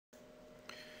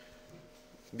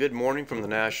Good morning from the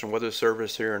National Weather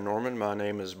Service here in Norman. My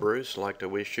name is Bruce. I'd like to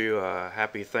wish you a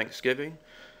happy Thanksgiving.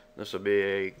 This will be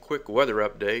a quick weather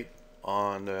update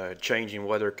on the changing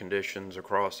weather conditions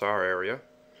across our area.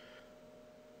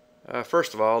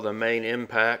 First of all, the main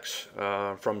impacts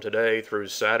from today through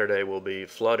Saturday will be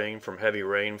flooding from heavy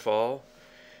rainfall,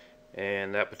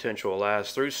 and that potential will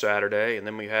last through Saturday. And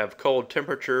then we have cold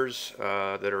temperatures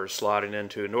that are sliding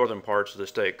into northern parts of the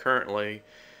state currently,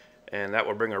 and that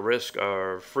will bring a risk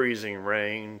of freezing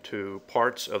rain to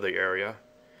parts of the area.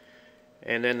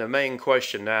 And then the main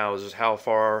question now is how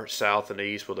far south and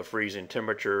east will the freezing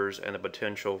temperatures and the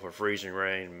potential for freezing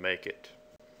rain make it.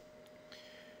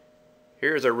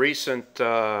 Here's a recent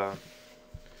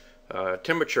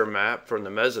temperature map from the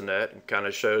Mesonet. It kind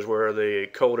of shows where the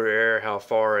colder air, how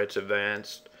far it's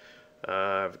advanced,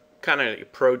 kind of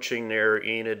approaching near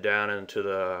Enid down into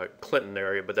the Clinton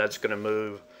area, but that's going to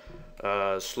move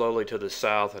slowly to the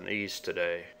south and east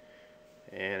today.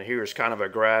 And here's kind of a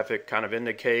graphic kind of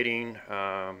indicating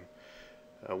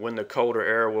when the colder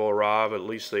air will arrive, at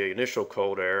least the initial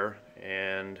cold air.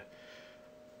 And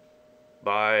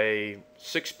by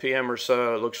 6 p.m. or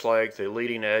so, it looks like the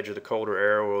leading edge of the colder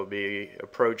air will be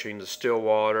approaching the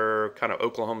Stillwater, kind of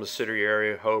Oklahoma City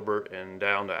area, Hobart, and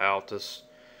down to Altus.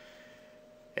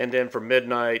 And then from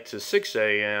midnight to 6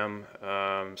 a.m.,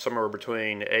 somewhere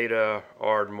between Ada,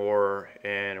 Ardmore,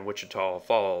 and Wichita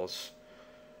Falls.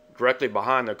 Directly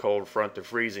behind the cold front, the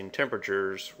freezing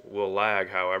temperatures will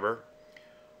lag, however.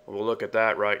 We'll look at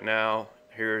that right now.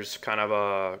 Here's kind of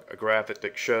a graphic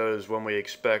that shows when we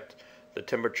expect the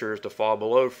temperatures to fall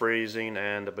below freezing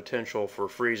and the potential for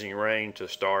freezing rain to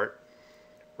start.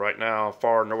 Right now,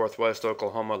 far northwest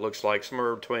Oklahoma, it looks like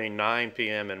somewhere between 9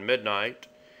 p.m. and midnight.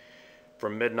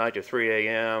 From midnight to 3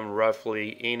 a.m.,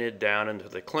 roughly Enid down into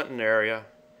the Clinton area.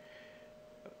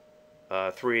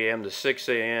 3 a.m. to 6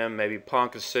 a.m., maybe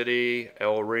Ponca City,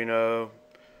 El Reno,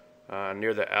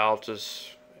 near the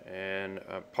Altus, and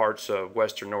parts of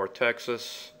western North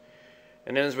Texas.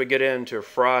 And then as we get into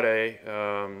Friday,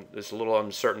 there's a little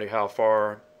uncertainty how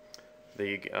far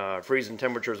the freezing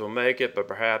temperatures will make it, but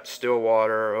perhaps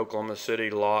Stillwater, Oklahoma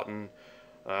City, Lawton,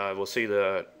 we'll see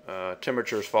the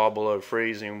temperatures fall below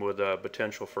freezing with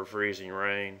potential for freezing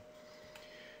rain.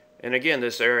 And again,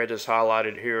 this area just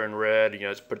highlighted here in red,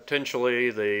 it's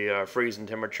potentially the freezing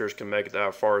temperatures can make it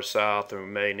that far south, and we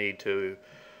may need to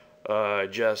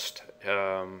adjust,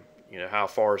 how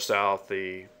far south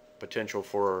the potential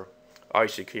for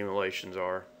ice accumulations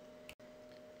are.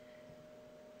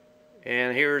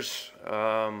 And here's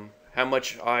how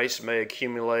much ice may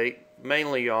accumulate,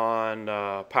 mainly on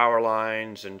power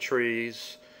lines and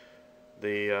trees.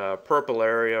 The purple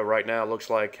area right now looks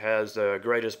like has the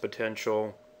greatest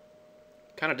potential,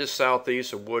 kind of just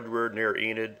southeast of Woodward near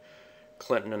Enid,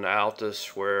 Clinton, and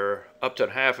Altus, where up to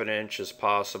 ½ an inch is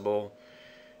possible.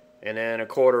 And then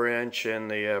 ¼ inch in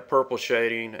the purple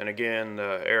shading, and again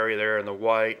the area there in the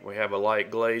white, we have a light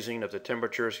glazing. If the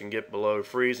temperatures can get below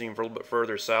freezing for a little bit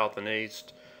further south and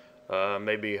east,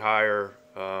 maybe higher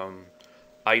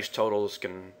ice totals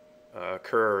can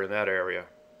occur in that area.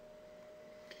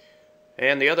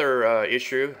 And the other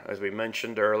issue, as we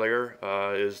mentioned earlier,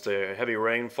 is the heavy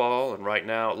rainfall. And right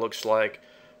now it looks like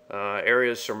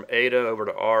areas from Ada over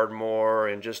to Ardmore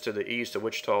and just to the east of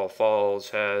Wichita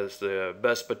Falls has the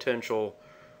best potential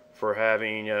for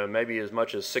having maybe as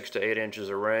much as 6 to 8 inches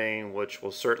of rain, which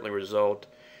will certainly result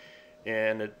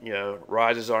in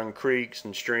rises on creeks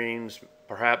and streams,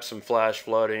 perhaps some flash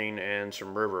flooding and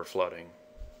some river flooding.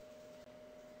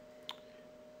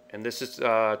 And this is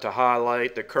to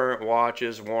highlight the current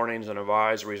watches, warnings, and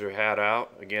advisories we had out.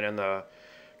 Again, in the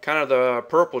kind of the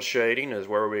purple shading is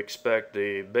where we expect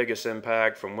the biggest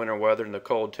impact from winter weather and the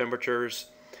cold temperatures.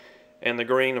 And the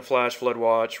green, the flash flood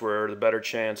watch, where the better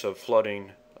chance of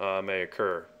flooding may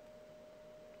occur.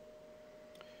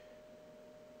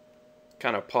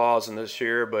 Kind of pausing this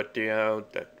here, but the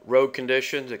road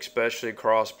conditions, especially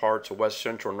across parts of west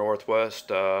central northwest,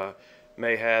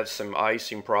 may have some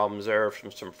icing problems there from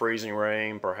some freezing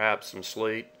rain, perhaps some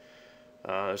sleet.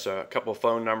 There's a couple of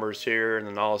phone numbers here, and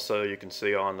then also you can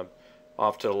see on the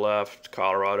off to the left,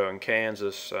 Colorado and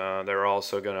Kansas. They're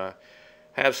also going to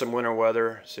have some winter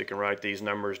weather, so you can write these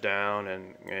numbers down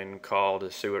and call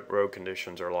to see what road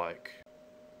conditions are like.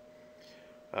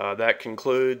 That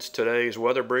concludes today's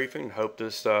weather briefing. Hope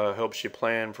this helps you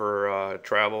plan for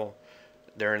travel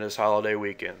during this holiday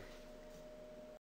weekend.